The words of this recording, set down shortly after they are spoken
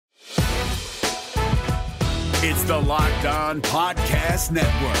It's the Locked On Podcast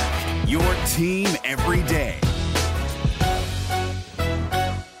Network, your team every day.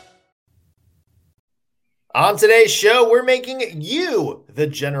 On today's show, we're making you the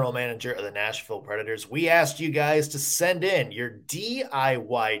general manager of the Nashville Predators. We asked you guys to send in your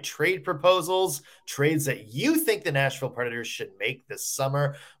DIY trade proposals, trades that you think the Nashville Predators should make this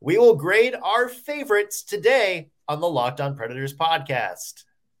summer. We will grade our favorites today on the Locked On Predators podcast.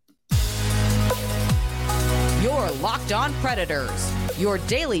 Your Locked On Predators, your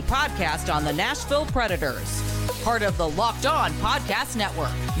daily podcast on the Nashville Predators. Part of the Locked On Podcast Network,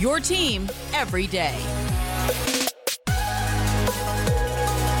 your team every day.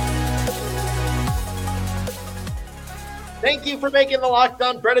 Thank you for making the Locked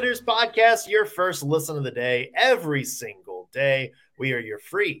On Predators podcast your first listen of the day every single day. We are your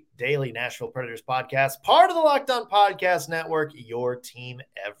free daily Nashville Predators podcast, part of the Locked On Podcast Network, your team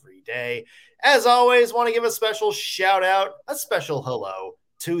every day. As always, want to give a special shout out, a special hello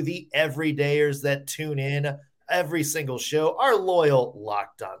to the everydayers that tune in every single show, our loyal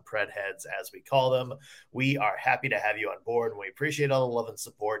Locked On Pred heads, as we call them. We are happy to have you on board, and we appreciate all the love and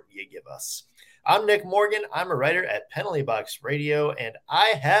support you give us. I'm Nick Morgan. I'm a writer at Penalty Box Radio, and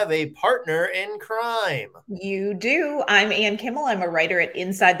I have a partner in crime. You do. I'm Ann Kimmel. I'm a writer at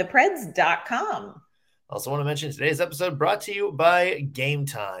InsideThePreds.com. Also want to mention today's episode brought to you by Game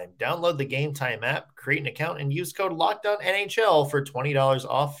Time. Download the Game Time app, create an account, and use code LOCKEDONNHL for $20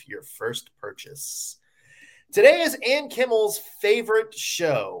 off your first purchase. Today is Ann Kimmel's favorite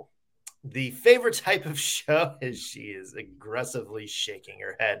show. The favorite type of show is she is aggressively shaking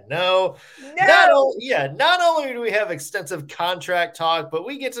her head. No. Not only do we have extensive contract talk, but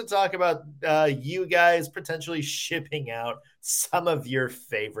we get to talk about you guys potentially shipping out some of your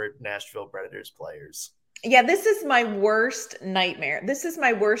favorite Nashville Predators players. Yeah, this is my worst nightmare. This is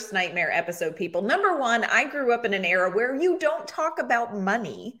my worst nightmare episode, people. Number one, I grew up in an era where you don't talk about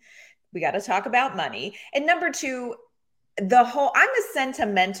money. We got to talk about money. And number two, I'm a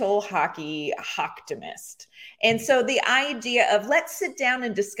sentimental hockey optimist. And so the idea of let's sit down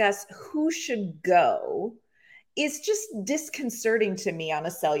and discuss who should go is just disconcerting to me on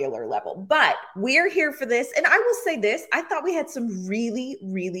a cellular level. But we're here for this. And I will say this, I thought we had some really,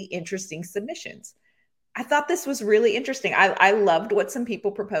 really interesting submissions. I thought this was really interesting. I loved what some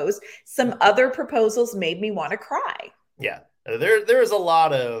people proposed. Some other proposals made me want to cry. Yeah. There is a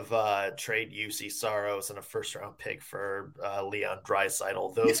lot of trade UC Saros and a first-round pick for Leon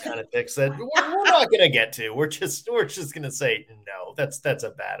Draisaitl, those kind of picks that we're not going to get to. We're just going to say no. That's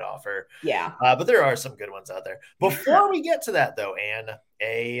a bad offer. Yeah, but there are some good ones out there. Before we get to that, though, Ann,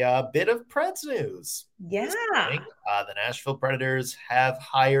 a bit of Preds news. Yeah, the Nashville Predators have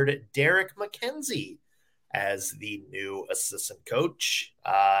hired Derek McKenzie as the new assistant coach,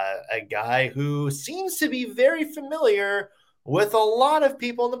 a guy who seems to be very familiar with a lot of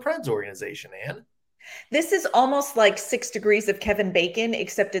people in the Preds organization, Ann. This is almost like 6 degrees of Kevin Bacon,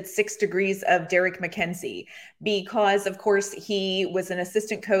 except it's 6 degrees of Derek McKenzie, because, of course, he was an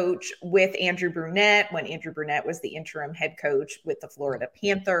assistant coach with Andrew Brunette when Andrew Brunette was the interim head coach with the Florida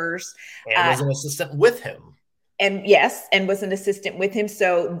Panthers. And was an assistant with him. And yes, and was an assistant with him.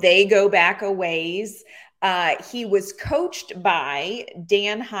 So they go back a ways. He was coached by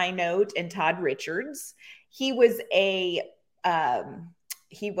Dan Hinote and Todd Richards. He was a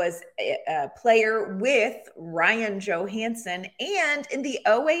player with Ryan Johansen, and in the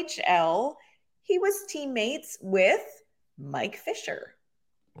OHL, he was teammates with Mike Fisher.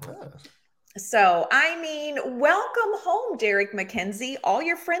 Oh. So, I mean, welcome home, Derek McKenzie. All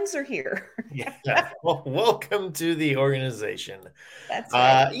your friends are here. Yeah. Well, welcome to the organization. That's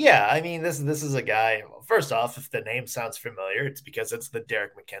right. Yeah, I mean, this is a guy. First off, if the name sounds familiar, it's because it's the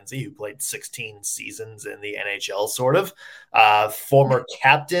Derek McKenzie who played 16 seasons in the NHL, sort of. Former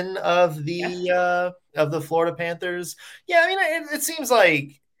captain of the Florida Panthers. Yeah, I mean, it seems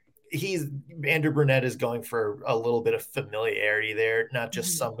like Andrew Brunette is going for a little bit of familiarity there, not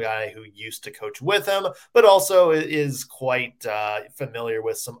just some guy who used to coach with him, but also is quite familiar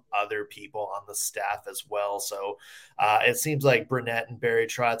with some other people on the staff as well. So it seems like Brunette and Barry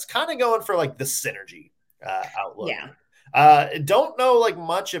Trotz kind of going for like the synergy outlook. Yeah. Don't know like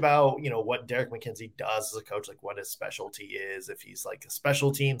much about, what Derek McKenzie does as a coach, like what his specialty is, if he's like a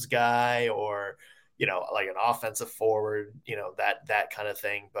special teams guy or, like an offensive forward, that kind of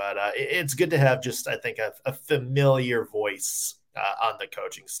thing. But it's good to have just, I think, a familiar voice on the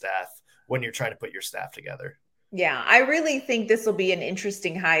coaching staff when you're trying to put your staff together. Yeah, I really think this will be an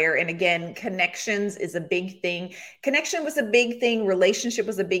interesting hire. And again, connections is a big thing. Connection was a big thing. Relationship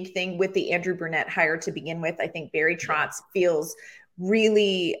was a big thing with the Andrew Brunette hire to begin with. I think Barry Trotz feels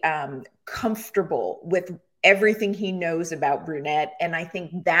really comfortable with everything he knows about Brunette. And I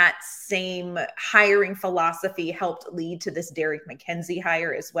think that same hiring philosophy helped lead to this Derek McKenzie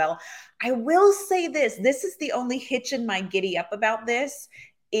hire as well. I will say this is the only hitch in my giddy up about this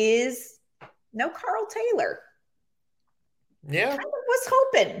is no Carl Taylor. Yeah.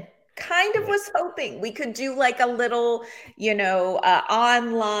 Kind of was hoping we could do like a little,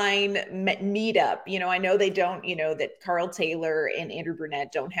 online meetup. I know they don't, that Carl Taylor and Andrew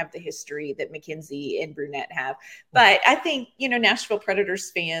Brunette don't have the history that McKenzie and Brunette have. But I think, Nashville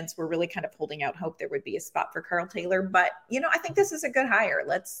Predators fans were really kind of holding out hope there would be a spot for Carl Taylor. But, I think this is a good hire.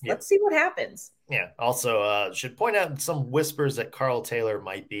 Let's see what happens. Yeah. Also, should point out some whispers that Carl Taylor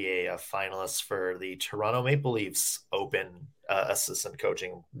might be a finalist for the Toronto Maple Leafs open assistant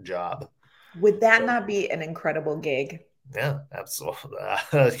coaching job. Would that not be an incredible gig? Yeah, absolutely.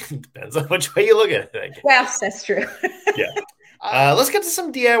 Depends on which way you look at it. Well, that's true. Yeah. Let's get to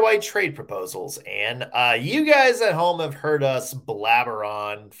some DIY trade proposals. And you guys at home have heard us blabber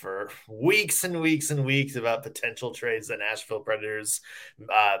on for weeks and weeks and weeks about potential trades that Nashville Predators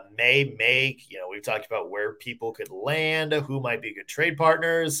may make. We've talked about where people could land, who might be good trade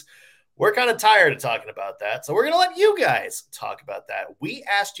partners. We're kind of tired of talking about that, so we're going to let you guys talk about that. We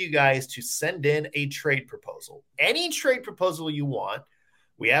asked you guys to send in a trade proposal, any trade proposal you want.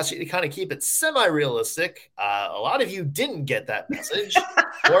 We asked you to kind of keep it semi-realistic. A lot of you didn't get that message,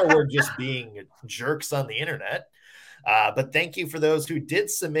 or were just being jerks on the internet. But thank you for those who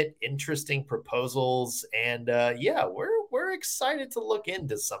did submit interesting proposals. And we're excited to look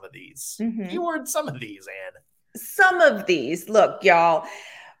into some of these. Keyword some of these, Anne. Some of these. Look, y'all.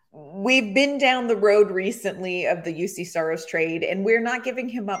 We've been down the road recently of the UC Saros trade, and we're not giving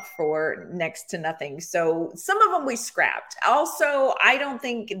him up for next to nothing. So some of them we scrapped. Also, I don't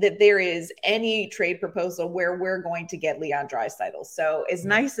think that there is any trade proposal where we're going to get Leon Draisaitl. So as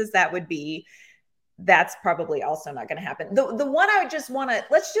nice as that would be, that's probably also not going to happen. The one I just want to,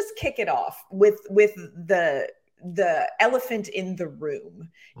 let's just kick it off with the elephant in the room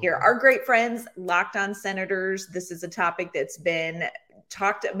here. Our great friends, Locked On Senators. This is a topic that's been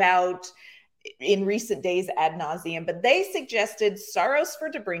talked about in recent days ad nauseum, but they suggested Saros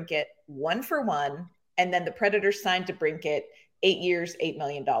for DeBrincat, 1-for-1, and then the Predators signed DeBrincat 8 years, $8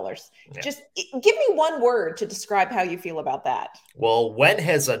 million. Yeah. Just give me one word to describe how you feel about that. Well, when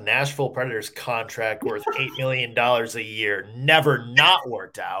has a Nashville Predators contract worth $8 million a year never not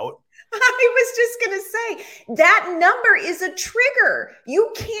worked out? I was just going to say that number is a trigger.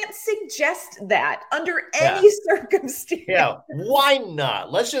 You can't suggest that under any circumstance. Yeah, why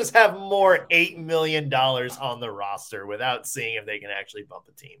not? Let's just have more $8 million on the roster without seeing if they can actually bump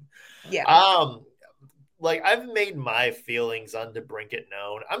a team. Yeah. I've made my feelings on DeBrincat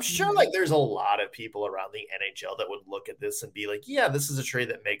known. I'm sure there's a lot of people around the NHL that would look at this and be like, yeah, this is a trade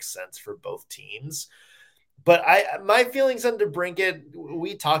that makes sense for both teams. But my feelings on DeBrincat,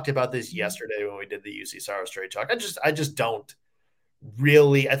 we talked about this yesterday when we did the UC Saros trade talk. I just don't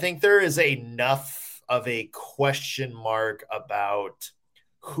really. I think there is enough of a question mark about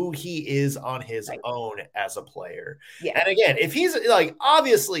who he is on his own as a player. Yeah. And again, if he's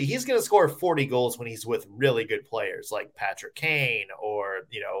obviously he's going to score 40 goals when he's with really good players like Patrick Kane or,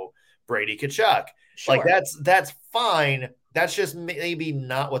 Brady Tkachuk. Sure. That's fine. That's just maybe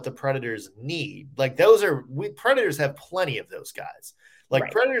not what the Predators need. Predators have plenty of those guys.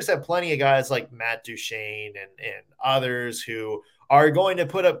 Predators have plenty of guys like Matt Duchene and others who are going to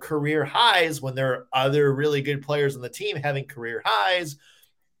put up career highs when there are other really good players on the team having career highs.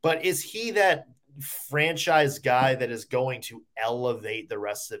 But is he that franchise guy that is going to elevate the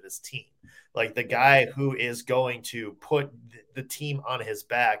rest of his team? The guy who is going to put the team on his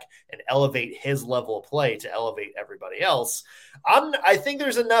back and elevate his level of play to elevate everybody else. I think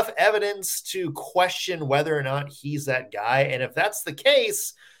there's enough evidence to question whether or not he's that guy. And if that's the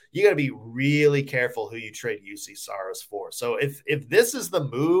case, you got to be really careful who you trade UC Saros for. So if this is the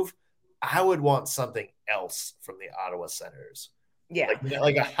move, I would want something else from the Ottawa Senators. Yeah.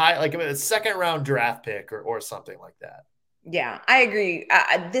 Like a second round draft pick or something like that. Yeah, I agree.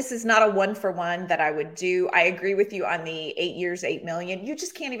 This is not a 1-for-1 that I would do. I agree with you on the 8 years, $8 million. You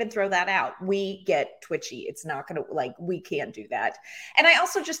just can't even throw that out. We get twitchy. It's not going to we can't do that. And I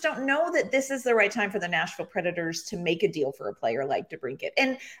also just don't know that this is the right time for the Nashville Predators to make a deal for a player like DeBrincat.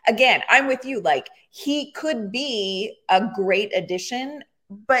 And again, I'm with you. He could be a great addition,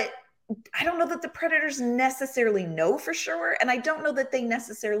 but I don't know that the Predators necessarily know for sure. And I don't know that they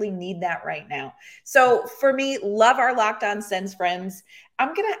necessarily need that right now. So for me, love our Locked On Sens friends.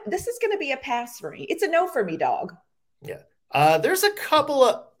 This is going to be a pass for me. It's a no for me, dog. Yeah. There's a couple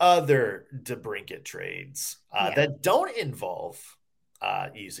of other DeBrincat trades that don't involve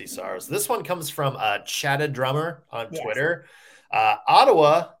UC Soros. This one comes from Chatta Drummer on Yes. Twitter.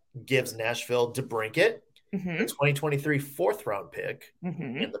 Ottawa gives Nashville DeBrincat, the Mm-hmm. 2023 4th-round pick.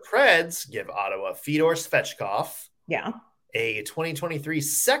 Mm-hmm. And the Preds give Ottawa Fedor Svechkov, Yeah. a 2023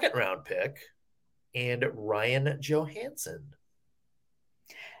 2nd-round pick, and Ryan Johansen.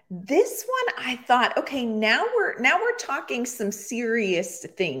 This one, I thought, okay, now we're talking some serious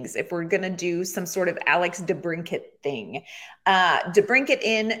things. If we're gonna do some sort of Alex DeBrincat thing, DeBrincat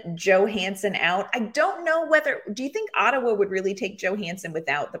in, Johansen out. I don't know whether. Do you think Ottawa would really take Johansen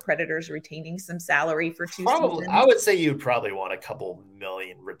without the Predators retaining some salary for 2 Probably, seasons? I would say you'd probably want a couple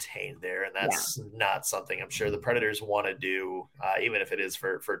million retained there, and that's not something I'm sure the Predators want to do, even if it is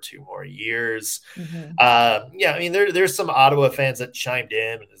for 2 more years. Mm-hmm. Yeah, I mean, there's some Ottawa fans that chimed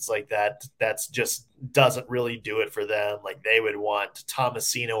in, and it's like that's just doesn't really do it for them. Like they would want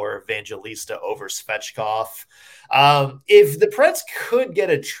Tomasino or Evangelista over Svechkov. If the Preds could get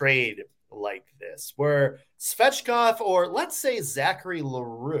a trade like this, where Svechkov or let's say Zachary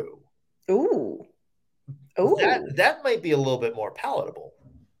Leroux, Ooh. that might be a little bit more palatable.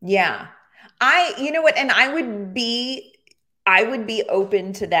 Yeah. You know what, and I would be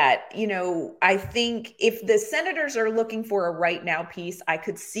open to that. You know, I think if the Senators are looking for a right now piece, I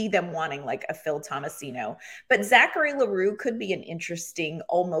could see them wanting like a Phil Tomasino, but Zachary Leroux could be an interesting,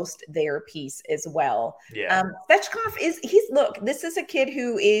 almost their piece as well. Yeah. Svechkov this is a kid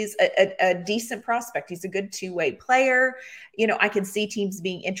who is a decent prospect. He's a good 2-way player. You know, I can see teams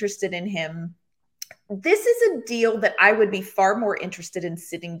being interested in him. This is a deal that I would be far more interested in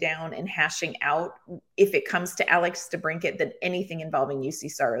sitting down and hashing out if it comes to Alex DeBrincat than anything involving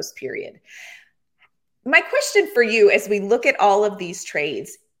UC Soros, period. My question for you, as we look at all of these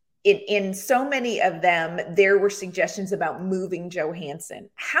trades, in so many of them, there were suggestions about moving Johansen.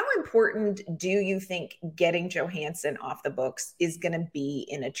 How important do you think getting Johansen off the books is going to be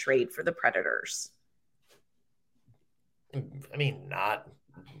in a trade for the Predators? I mean, not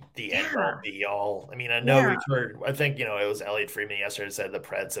the end all be all. I mean, I know we've heard, I think, it was Elliot Friedman yesterday said the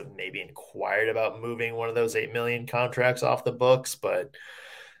Preds have maybe inquired about moving one of those $8 million contracts off the books, but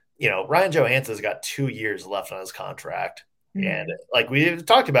Ryan Johansen's got 2 years left on his contract. Mm-hmm. And like we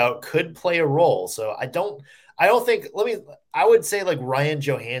talked about, could play a role. So I don't think, I would say like Ryan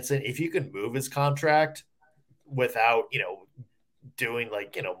Johansen, if you can move his contract without, doing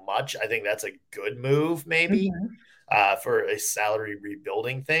much, I think that's a good move maybe. Mm-hmm. For a salary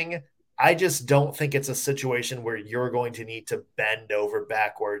rebuilding thing. I just don't think it's a situation where you're going to need to bend over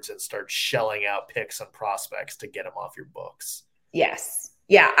backwards and start shelling out picks and prospects to get them off your books. Yes.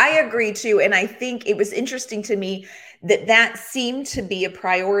 Yeah, I agree too. And I think it was interesting to me that seemed to be a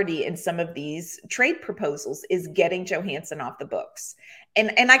priority in some of these trade proposals, is getting Johansen off the books.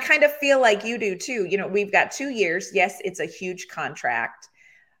 And I kind of feel like you do too. We've got 2 years. Yes, it's a huge contract.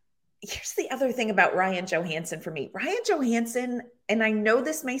 Here's the other thing about Ryan Johansen for me. Ryan Johansen, and I know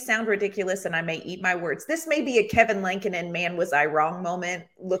this may sound ridiculous and I may eat my words, this may be a Kevin Lankinen man was I wrong moment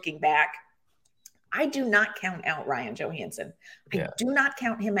looking back. I do not count out Ryan Johansen. I do not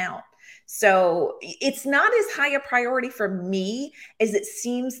count him out. So it's not as high a priority for me as it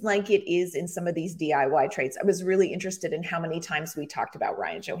seems like it is in some of these DIY trades. I was really interested in how many times we talked about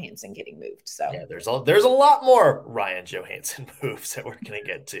Ryan Johansen getting moved. So yeah, there's a lot more Ryan Johansen moves that we're going to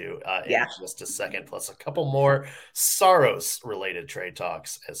get to in just a second, plus a couple more Soros related trade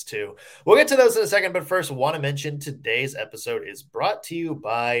talks as too. We'll get to those in a second, but first, want to mention today's episode is brought to you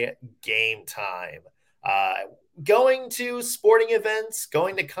by Game Time. Going to sporting events,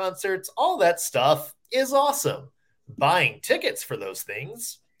 going to concerts, all that stuff is awesome. Buying tickets for those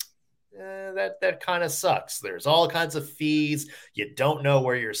things, that kind of sucks. There's all kinds of fees. You don't know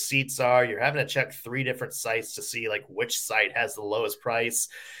where your seats are. You're having to check 3 different sites to see like which site has the lowest price.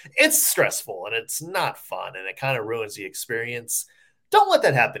 It's stressful and it's not fun, and it kind of ruins the experience. Don't let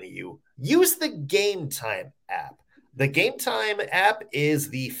that happen to you. Use the Game Time app. The Game Time app is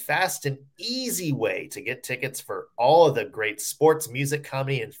the fast and easy way to get tickets for all of the great sports, music,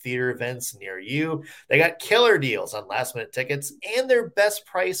 comedy, and theater events near you. They got killer deals on last-minute tickets and their best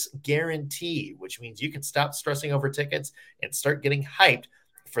price guarantee, which means you can stop stressing over tickets and start getting hyped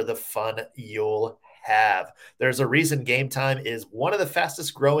for the fun you'll have. There's a reason Game Time is one of the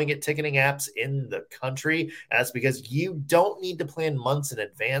fastest growing ticketing apps in the country. And that's because you don't need to plan months in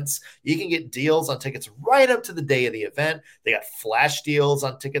advance. You can get deals on tickets right up to the day of the event. They got flash deals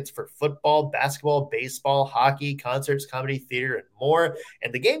on tickets for football, basketball, baseball, hockey, concerts, comedy, theater, and more.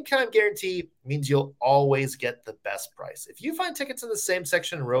 And the Game Time guarantee means you'll always get the best price. If you find tickets in the same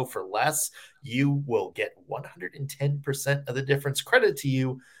section and row for less, you will get 110% of the difference credited to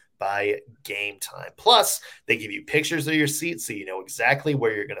you by Game Time. Plus, they give you pictures of your seats so you know exactly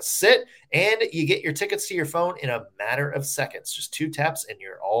where you're going to sit, and you get your tickets to your phone in a matter of seconds. Just 2 taps and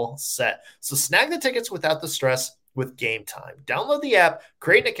you're all set. So snag the tickets without the stress with Game Time. Download the app,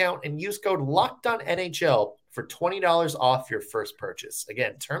 create an account, and use code LOCKEDONNHL for $20 off your first purchase.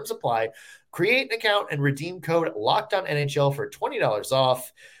 Again, terms apply. Create an account and redeem code LOCKEDONNHL for $20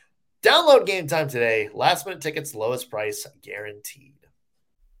 off. Download Game Time today. Last minute tickets, lowest price guaranteed.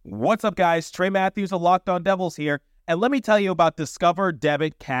 What's up, guys? Trey Matthews of Locked On Devils here, and let me tell you about Discover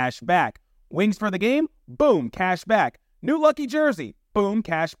Debit Cash Back. Wings for the game? Boom, cash back. New lucky jersey? Boom,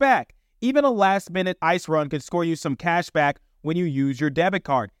 cash back. Even a last-minute ice run could score you some cash back when you use your debit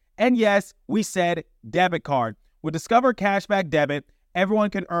card. And yes, we said debit card. With Discover Cashback Debit, everyone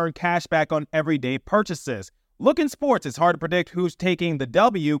can earn cash back on everyday purchases. Look, in sports, it's hard to predict who's taking the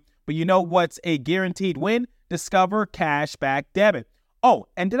W, but you know what's a guaranteed win? Discover Cashback Debit. Oh,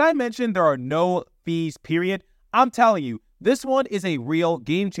 and did I mention there are no fees, period? I'm telling you, this one is a real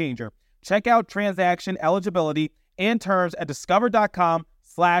game changer. Check out transaction eligibility and terms at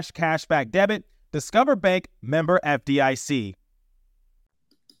discover.com/cashbackdebit. Discover Bank, member FDIC.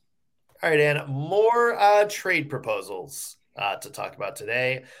 All right, Anna, more trade proposals to talk about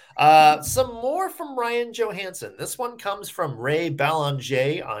today. Some more from Ryan Johansen. This one comes from Ray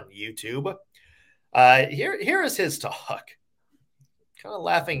Ballanger on YouTube. Here is his talk. Kind of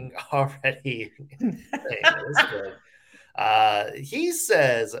laughing already. He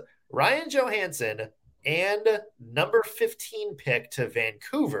says, Ryan Johansen and number 15 pick to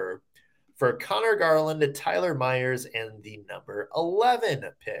Vancouver for Connor Garland, Tyler Myers, and the number 11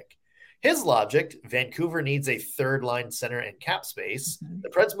 pick. His logic, Vancouver needs a third-line center and cap space. The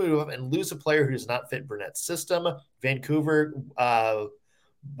Preds move up and lose a player who does not fit Burnett's system. Vancouver,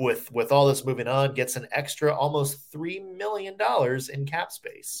 with all this moving on, gets an extra almost $3 million in cap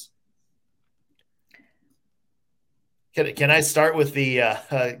space. Can I start with the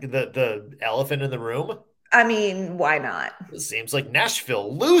elephant in the room? I mean, why not? It seems like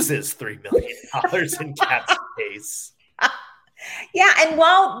Nashville loses $3 million in cap space. Yeah, and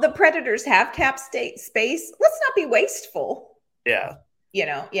while the Predators have cap space, let's not be wasteful. Yeah.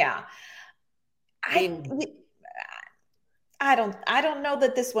 Yeah. I don't know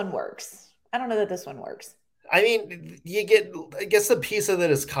that this one works. I mean, you get, I guess the piece of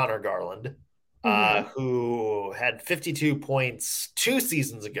it is Connor Garland, who had 52 points 2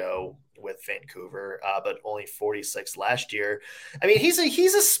 seasons ago with Vancouver, but only 46 last year. I mean, he's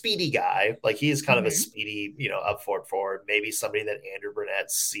a speedy guy. Like, he's kind of a speedy, up forward, maybe somebody that Andrew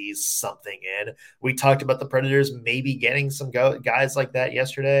Burnett sees something in. We talked about the Predators maybe getting some guys like that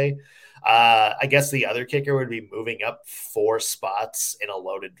yesterday. I guess the other kicker would be moving up 4 spots in a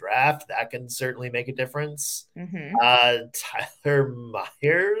loaded draft. That can certainly make a difference. Tyler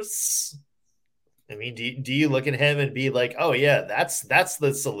Myers, I mean, do you look at him and be like, oh yeah, that's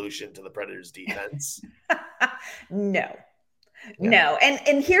the solution to the Predators defense? No.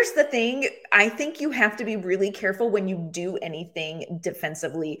 And here's the thing. I think you have to be really careful when you do anything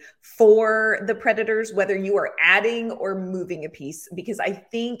defensively for the Predators, whether you are adding or moving a piece, because I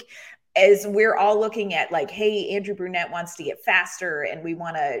think as we're all looking at like, hey, Andrew Brunette wants to get faster and we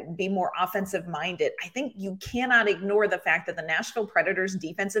want to be more offensive minded, I think you cannot ignore the fact that the Nashville Predators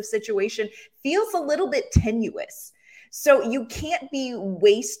defensive situation feels a little bit tenuous. So you can't be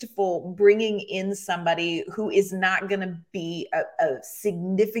wasteful bringing in somebody who is not going to be a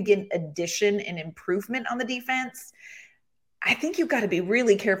significant addition and improvement on the defense. I think you've got to be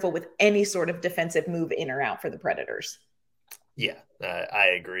really careful with any sort of defensive move in or out for the Predators. Yeah,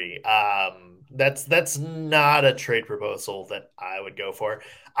 I agree. That's not a trade proposal that I would go for.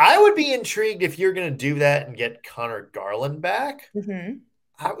 I would be intrigued if you're going to do that and get Connor Garland back.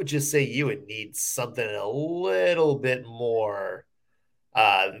 I would just say you would need something a little bit more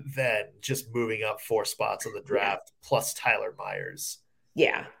than just moving up 4 spots in the draft plus Tyler Myers.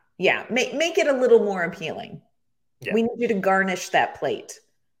 Yeah. Make it a little more appealing. Yeah. We need you to garnish that plate.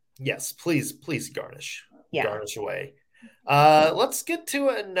 Yes, please garnish. Yeah. Garnish away. Let's get to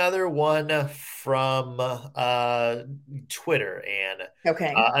another one from Twitter, and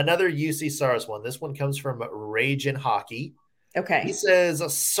another UC Saros one. This one comes from Rage in Hockey. Okay. He says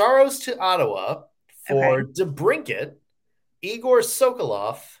Saros to Ottawa for DeBrincat, Igor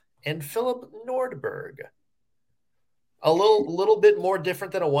Sokolov, and Philip Nordberg. A little bit more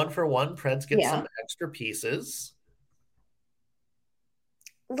different than a 1-for-1. Preds get some extra pieces.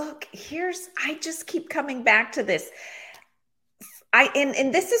 Look, I just keep coming back to this.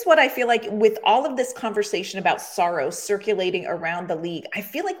 And this is what I feel like with all of this conversation about Saros circulating around the league. I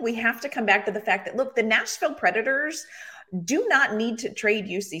feel like we have to come back to the fact that, look, the Nashville Predators, do not need to trade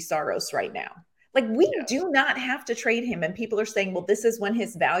UC Saros right now. Like, we do not have to trade him. And people are saying, well, this is when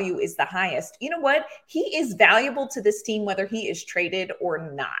his value is the highest. You know what? He is valuable to this team, whether he is traded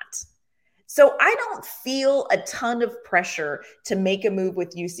or not. So I don't feel a ton of pressure to make a move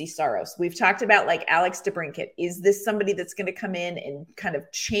with UC Saros. We've talked about like Alex DeBrincat. Is this somebody that's going to come in and kind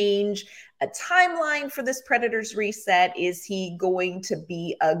of change a timeline for this Predators reset? Is he going to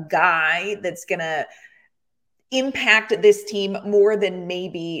be a guy that's going to impact this team more than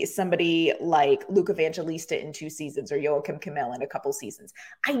maybe somebody like Luke Evangelista in 2 seasons or Joachim Kimmel in a couple seasons?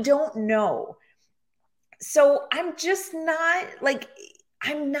 I don't know. So I'm just not like,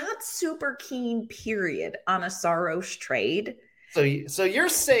 I'm not super keen, period, on a Saros trade. So you're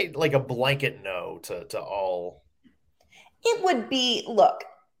saying like a blanket no to all? It would be, look,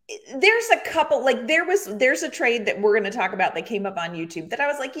 there's a couple, like there's a trade that we're going to talk about that came up on YouTube that I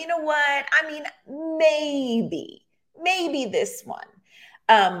was like, you know what? I mean, maybe this one,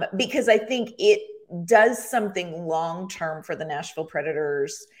 because I think it does something long-term for the Nashville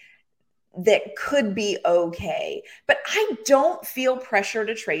Predators that could be okay. But I don't feel pressure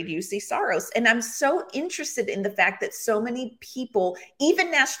to trade UC Saros. And I'm so interested in the fact that so many people, even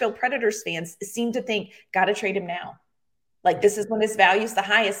Nashville Predators fans, seem to think, got to trade him now. Like, this is when his value is the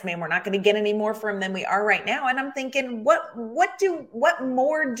highest, man. We're not going to get any more for him than we are right now. And I'm thinking, what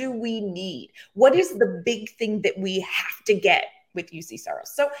more do we need? What is the big thing that we have to get with UC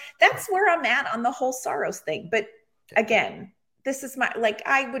Saros? So that's where I'm at on the whole Saros thing. But again, this is my, like,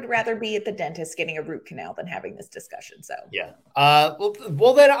 I would rather be at the dentist getting a root canal than having this discussion. So yeah.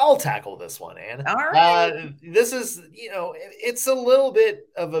 Well, then I'll tackle this one, Ann. All right. This is, it's a little bit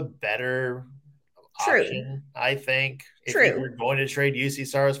of a better option, I think. If you're going to trade UC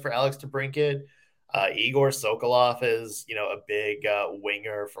Saros for Alex DeBrincat, Igor Sokolov is, a big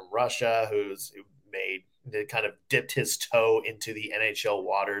winger from Russia who kind of dipped his toe into the NHL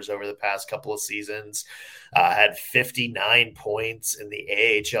waters over the past couple of seasons, had 59 points in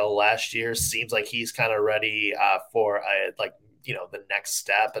the AHL last year. Seems like he's kind of ready for the next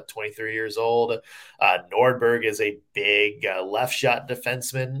step at 23 years old. Nordberg is a big left shot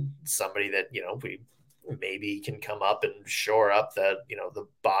defenseman, somebody that, we maybe can come up and shore up that, the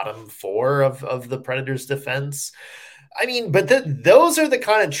bottom 4 of the Predators defense. I mean, but those are the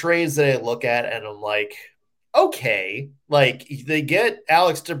kind of trades that I look at and I'm like, okay, like they get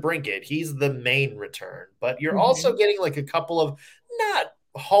Alex DeBrincat, he's the main return, but you're also getting like a couple of not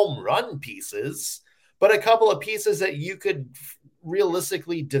home run pieces, but a couple of pieces that you could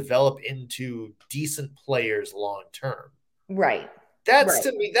realistically develop into decent players long term. Right.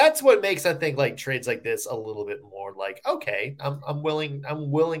 To me, that's what makes, I think, like trades like this a little bit more like, okay, I'm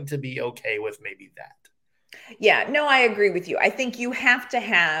willing to be okay with maybe that. Yeah, no, I agree with you. I think you have to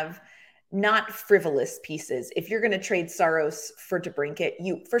have not frivolous pieces. If you're going to trade Saros for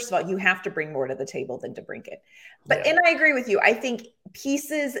DeBrincat, first of all, you have to bring more to the table than DeBrincat. But, and I agree with you. I think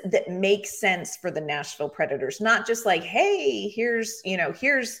pieces that make sense for the Nashville Predators, not just like, hey, here's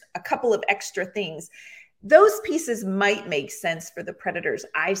a couple of extra things. Those pieces might make sense for the Predators.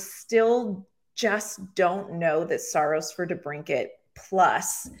 I still just don't know that Saros for DeBrincat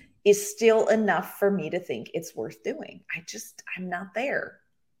plus is still enough for me to think it's worth doing. I'm not there.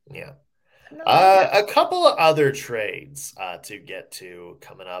 Yeah. A couple of other trades to get to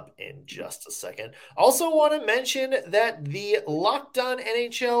coming up in just a second. Also want to mention that the Locked On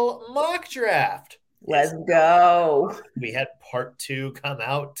NHL mock draft. Let's go. We had part 2 come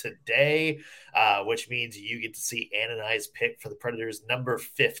out today, which means you get to see Ann and I's pick for the Predators number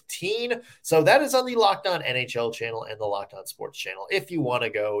 15. So that is on the Locked On NHL channel and the Locked On Sports channel if you want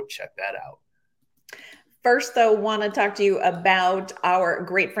to go check that out. First, though, want to talk to you about our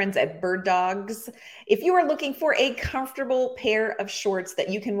great friends at Bird Dogs. If you are looking for a comfortable pair of shorts that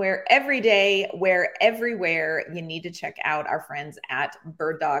you can wear every day, wear everywhere, you need to check out our friends at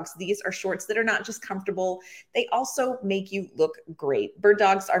Bird Dogs. These are shorts that are not just comfortable, they also make you look great. Bird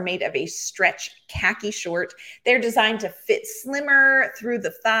Dogs are made of a stretch khaki short. They're designed to fit slimmer through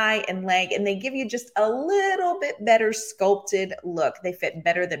the thigh and leg, and they give you just a little bit better sculpted look. They fit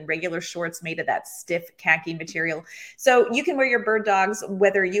better than regular shorts made of that stiff khaki material. So you can wear your Bird Dogs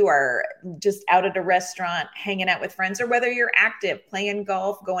whether you are just out at a restaurant, hanging out with friends, or whether you're active, playing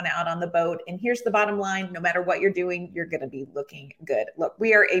golf, going out on the boat. And here's the bottom line, no matter what you're doing, you're going to be looking good. Look,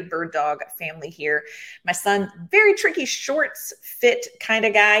 we are a Bird Dog family here. My son, very tricky shorts fit kind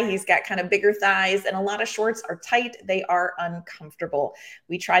of guy. He's got kind of bigger thighs and a lot of shorts are tight. They are uncomfortable.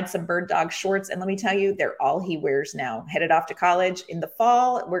 We tried some Bird Dog shorts and let me tell you, they're all he wears now. Headed off to college in the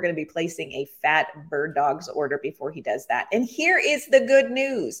fall, we're going to be placing a fat Bird Dog Dog's order before he does that. And here is the good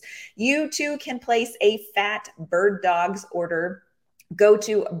news. You too can place a fat Bird Dogs order. Go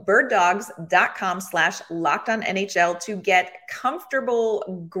to birddogs.com/lockedonnhl to get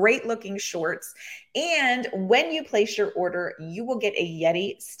comfortable, great looking shorts. And when you place your order, you will get a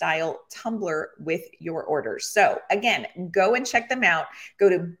Yeti style tumbler with your order. So again, go and check them out. Go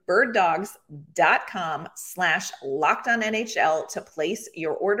to birddogs.com/lockedonnhl to place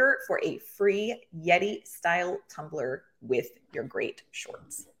your order for a free Yeti style tumbler with your great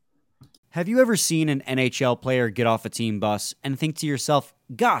shorts. Have you ever seen an NHL player get off a team bus and think to yourself,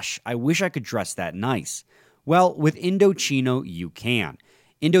 gosh, I wish I could dress that nice? Well, with Indochino, you can.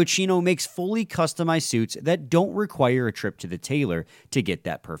 Indochino makes fully customized suits that don't require a trip to the tailor to get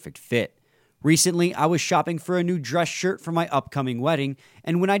that perfect fit. Recently, I was shopping for a new dress shirt for my upcoming wedding,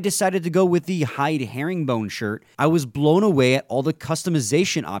 and when I decided to go with the Hyde herringbone shirt, I was blown away at all the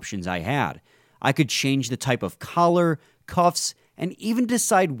customization options I had. I could change the type of collar, cuffs, and even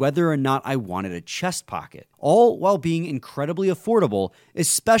decide whether or not I wanted a chest pocket, all while being incredibly affordable,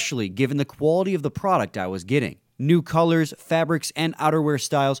 especially given the quality of the product I was getting. New colors, fabrics, and outerwear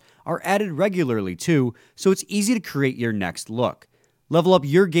styles are added regularly too, so it's easy to create your next look. Level up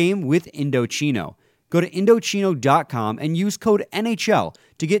your game with Indochino. Go to Indochino.com and use code NHL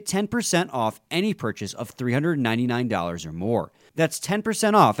to get 10% off any purchase of $399 or more. That's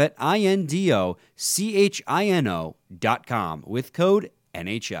 10% off at INDOCHINO.com with code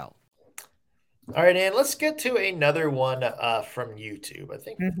NHL. All right, Ann, let's get to another one from YouTube. I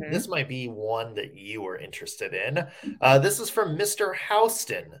think this might be one that you were interested in. This is from Mr.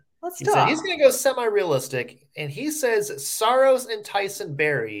 Houston. He said he's going to go semi-realistic, and he says Saros and Tyson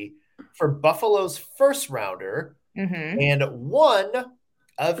Berry for Buffalo's first rounder and one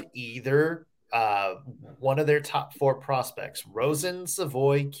of either one of their top 4 prospects, Rosen,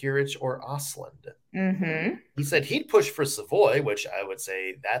 Savoy, Kirich, or Ostlund. He said he'd push for Savoy, which I would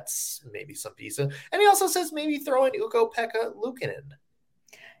say that's maybe some decent. And he also says maybe throw in Ukko-Pekka Luukkonen.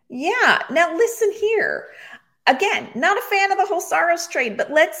 Yeah. Now listen here. Again, not a fan of the whole Saros trade,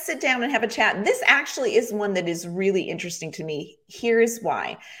 but let's sit down and have a chat. This actually is one that is really interesting to me. Here's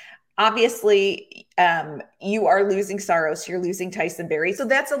why. Obviously, you are losing Saros, you're losing Tyson Berry. So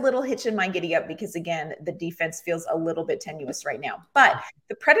that's a little hitch in my giddy up because, again, the defense feels a little bit tenuous right now. But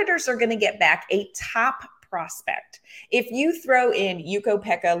the Predators are going to get back a top prospect. If you throw in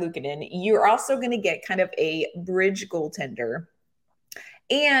Ukko-Pekka Luukkonen, you're also going to get kind of a bridge goaltender.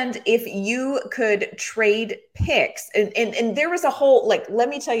 And if you could trade picks, and there was a whole, like, let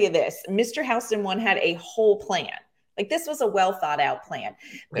me tell you this, Mr. Houston one had a whole plan. Like this was a well thought out plan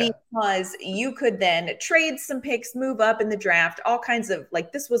because you could then trade some picks, move up in the draft, all kinds of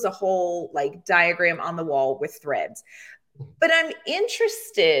like, this was a whole like diagram on the wall with threads. But I'm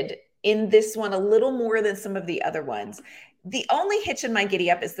interested in this one a little more than some of the other ones. The only hitch in my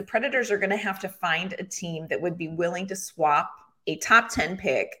giddy up is the Predators are going to have to find a team that would be willing to swap a top 10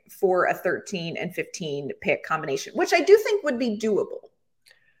 pick for a 13 and 15 pick combination, which I do think would be doable.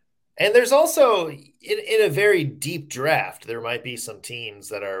 And there's also, in a very deep draft, there might be some teams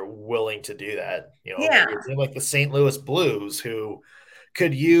that are willing to do that. You know, like the St. Louis Blues, who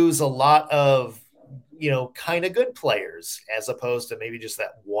could use a lot of, you know, kind of good players as opposed to maybe just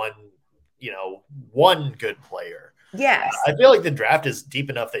that one good player. Yes. I feel like the draft is deep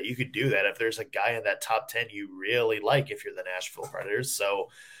enough that you could do that if there's a guy in that top 10 you really like if you're the Nashville Predators. So,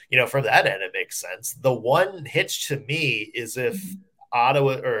 you know, from that end, it makes sense. The one hitch to me is if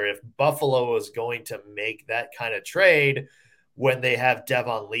Ottawa or if Buffalo is going to make that kind of trade when they have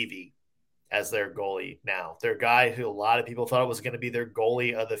Devon Levy as their goalie now. Their guy who a lot of people thought was going to be their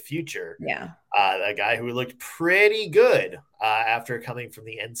goalie of the future. Yeah. A guy who looked pretty good after coming from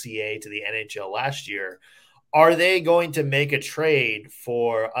the NCAA to the NHL last year. Are they going to make a trade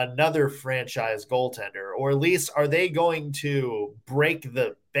for another franchise goaltender, or at least are they going to break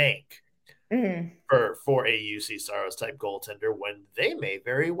the bank for a UC Saros type goaltender when they may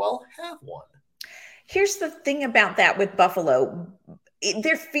very well have one? Here's the thing about that with Buffalo.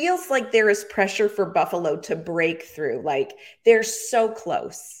 There feels like there is pressure for Buffalo to break through. Like they're so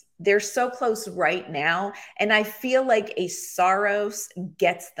close. They're so close right now. And I feel like a Saros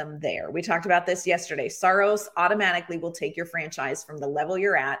gets them there. We talked about this yesterday. Saros automatically will take your franchise from the level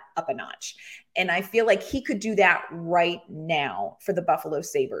you're at up a notch. And I feel like he could do that right now for the Buffalo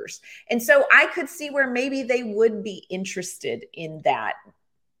Sabres. And so I could see where maybe they would be interested in that.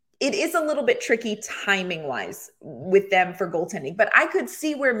 It is a little bit tricky timing wise with them for goaltending, but I could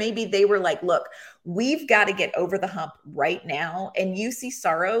see where maybe they were like, look, we've got to get over the hump right now. And UC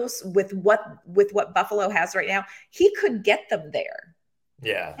Saros with what Buffalo has right now, he could get them there.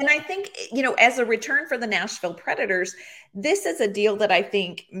 Yeah. And I think, as a return for the Nashville Predators, this is a deal that I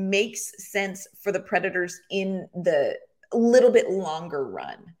think makes sense for the Predators in the little bit longer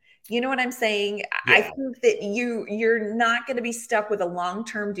run. You know what I'm saying? Yeah. I think that you're not going to be stuck with a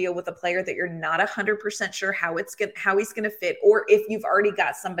long-term deal with a player that you're not 100% sure how he's going to fit, or if you've already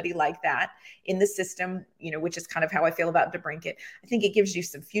got somebody like that in the system, which is kind of how I feel about DeBrincat. I think it gives you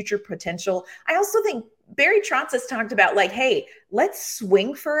some future potential. I also think Barry Trotz has talked about, like, hey, let's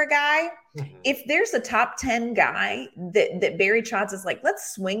swing for a guy. Mm-hmm. If there's a top 10 guy that Barry Trotz is like,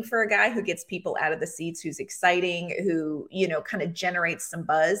 let's swing for a guy who gets people out of the seats, who's exciting, who, kind of generates some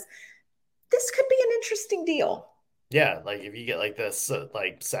buzz, this could be an interesting deal. Yeah, like if you get like this,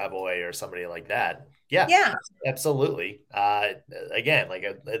 like Savoy or somebody like that. Yeah, absolutely. Again, like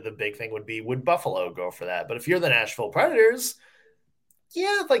the big thing would Buffalo go for that? But if you're the Nashville Predators,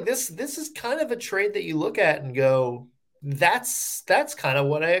 yeah, like this is kind of a trade that you look at and go, that's kind of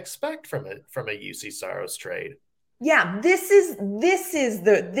what I expect from a UC Saros trade. Yeah, this is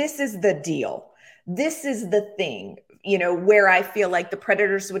the deal. This is the thing, where I feel like the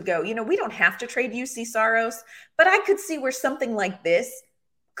Predators would go, we don't have to trade UC Saros, but I could see where something like this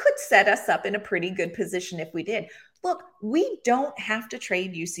could set us up in a pretty good position if we did. Look, we don't have to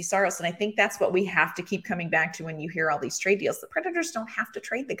trade UC Saros, and I think that's what we have to keep coming back to when you hear all these trade deals. The Predators don't have to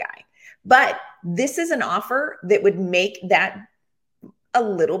trade the guy, but this is an offer that would make that a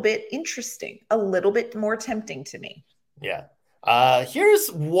little bit interesting, a little bit more tempting to me. Yeah.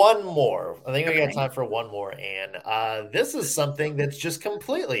 Here's one more. I think we got time for one more, Ann. This is something that's just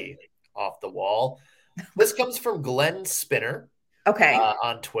completely off the wall. This comes from Glenn Spinner. Okay.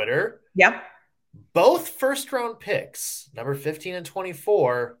 On Twitter. Yep. Both first-round picks, number 15 and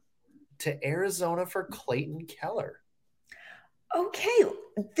 24, to Arizona for Clayton Keller. Okay.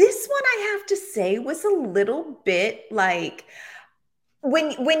 This one, I have to say, was a little bit like,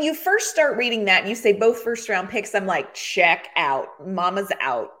 when you first start reading that and you say both first-round picks, I'm like, check out. Mama's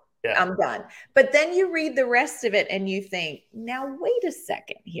out. Yeah. I'm done. But then you read the rest of it and you think, now, wait a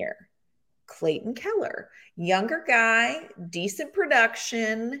second here. Clayton Keller, younger guy, decent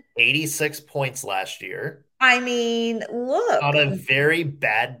production. 86 points last year. I mean, look. On a very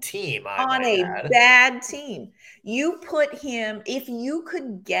bad team. Bad team. You put him, if you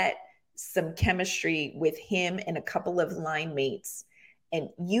could get some chemistry with him and a couple of line mates, and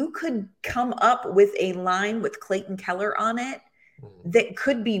you could come up with a line with Clayton Keller on it that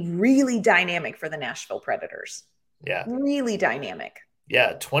could be really dynamic for the Nashville Predators. Yeah. Really dynamic.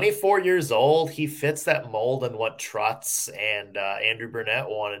 Yeah, 24 years old. He fits that mold and what Trotz and Andrew Burnett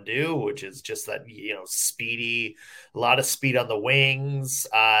want to do, which is just that, speedy, a lot of speed on the wings.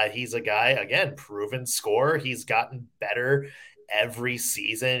 He's a guy, again, proven scorer. He's gotten better every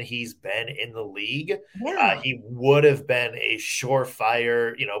season he's been in the league. Yeah. He would have been a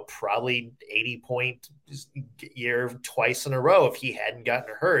surefire, probably 80-point year twice in a row if he hadn't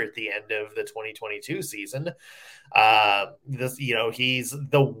gotten hurt at the end of the 2022 season. He's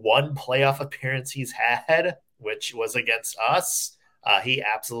the one playoff appearance he's had, which was against us. He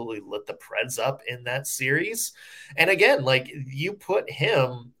absolutely lit the Preds up in that series. And again, like you put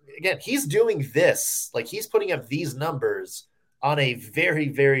him, again, he's doing this, like he's putting up these numbers on a very,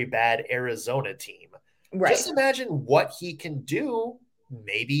 very bad Arizona team. Right. Just imagine what he can do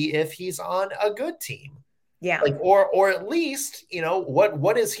maybe if he's on a good team. Yeah. Like, or at least,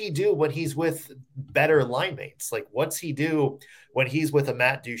 what does he do when he's with better line mates? Like, what's he do when he's with a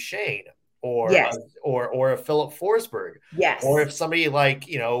Matt Duchene or, yes. or a Philip Forsberg? Yes. Or if somebody like,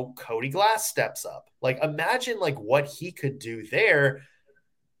 Cody Glass steps up, like, imagine like what he could do there.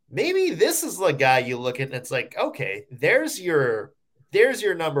 Maybe this is the guy you look at and it's like, okay, there's your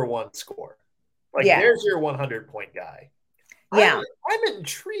number one scorer. Like, there's your 100-point guy. Yeah. I'm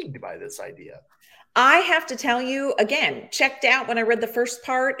intrigued by this idea. I have to tell you, again, checked out when I read the first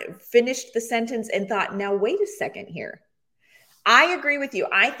part, finished the sentence and thought, now, wait a second here. I agree with you.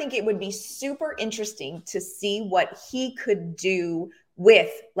 I think it would be super interesting to see what he could do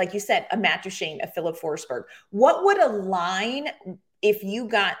with, like you said, a Matt Duchene, a Philip Forsberg. What would a line if you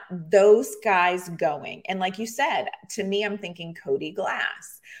got those guys going? And like you said, to me, I'm thinking Cody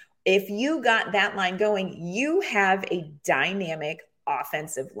Glass. If you got that line going, you have a dynamic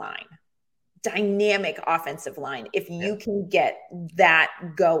offensive line. If you can get that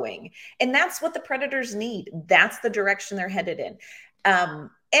going. And that's what the Predators need. That's the direction they're headed in. And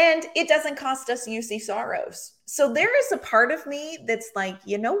it doesn't cost us UC Saros. So there is a part of me that's like,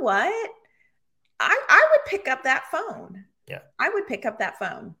 you know what? I would pick up that phone. Yeah. I would pick up that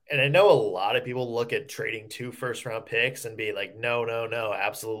phone. And I know a lot of people look at trading 2 first-round picks and be like, no,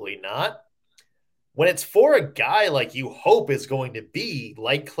 absolutely not. when it's for a guy like you hope is going to be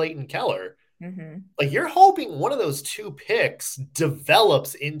like Clayton Keller, like you're hoping one of those 2 picks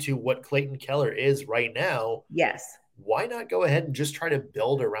develops into what Clayton Keller is right now. Yes. Why not go ahead and just try to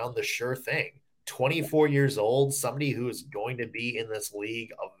build around the sure thing? 24 years old, somebody who is going to be in this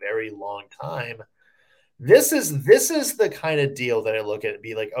league a very long time. This is the kind of deal that I look at and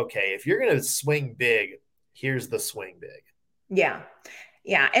be like, okay, if you're going to swing big, here's the swing big. Yeah.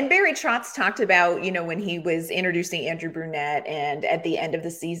 Yeah. And Barry Trotz talked about, when he was introducing Andrew Brunette and at the end of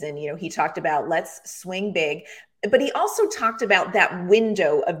the season, he talked about let's swing big. But he also talked about that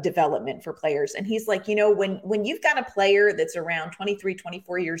window of development for players. And he's like, when you've got a player that's around 23,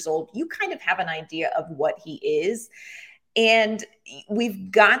 24 years old, you kind of have an idea of what he is. And we've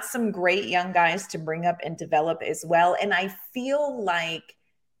got some great young guys to bring up and develop as well. And I feel like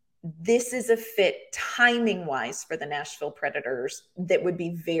this is a fit timing wise for the Nashville Predators that would be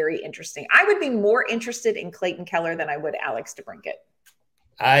very interesting. I would be more interested in Clayton Keller than I would Alex DeBrincat.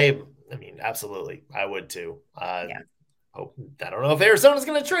 I mean, absolutely. I would too. I don't know if Arizona's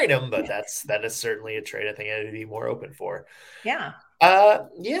going to trade him, but that is certainly a trade I think I'd be more open for. Yeah.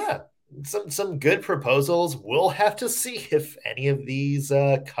 Some good proposals. We'll have to see if any of these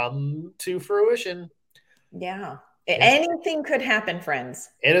come to fruition. Yeah. Anything could happen, friends.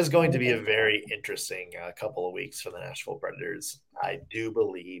 It is going to be a very interesting couple of weeks for the Nashville Predators, I do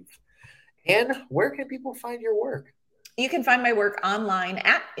believe. And where can people find your work? You can find my work online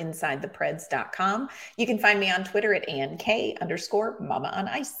at InsideThePreds.com. You can find me on Twitter at AnnK_Mama on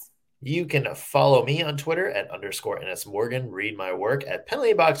Ice. You can follow me on Twitter at _NSMorgan. Read my work at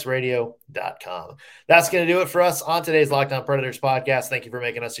penaltyboxradio.com. That's going to do it for us on today's Locked On Predators podcast. Thank you for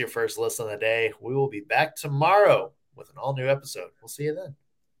making us your first listen of the day. We will be back tomorrow with an all-new episode. We'll see you then.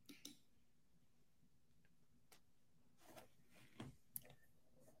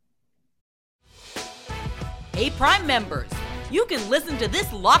 Hey, Prime members, you can listen to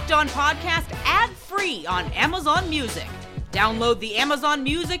this Locked On podcast ad-free on Amazon Music. Download the Amazon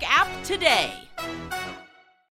Music app today.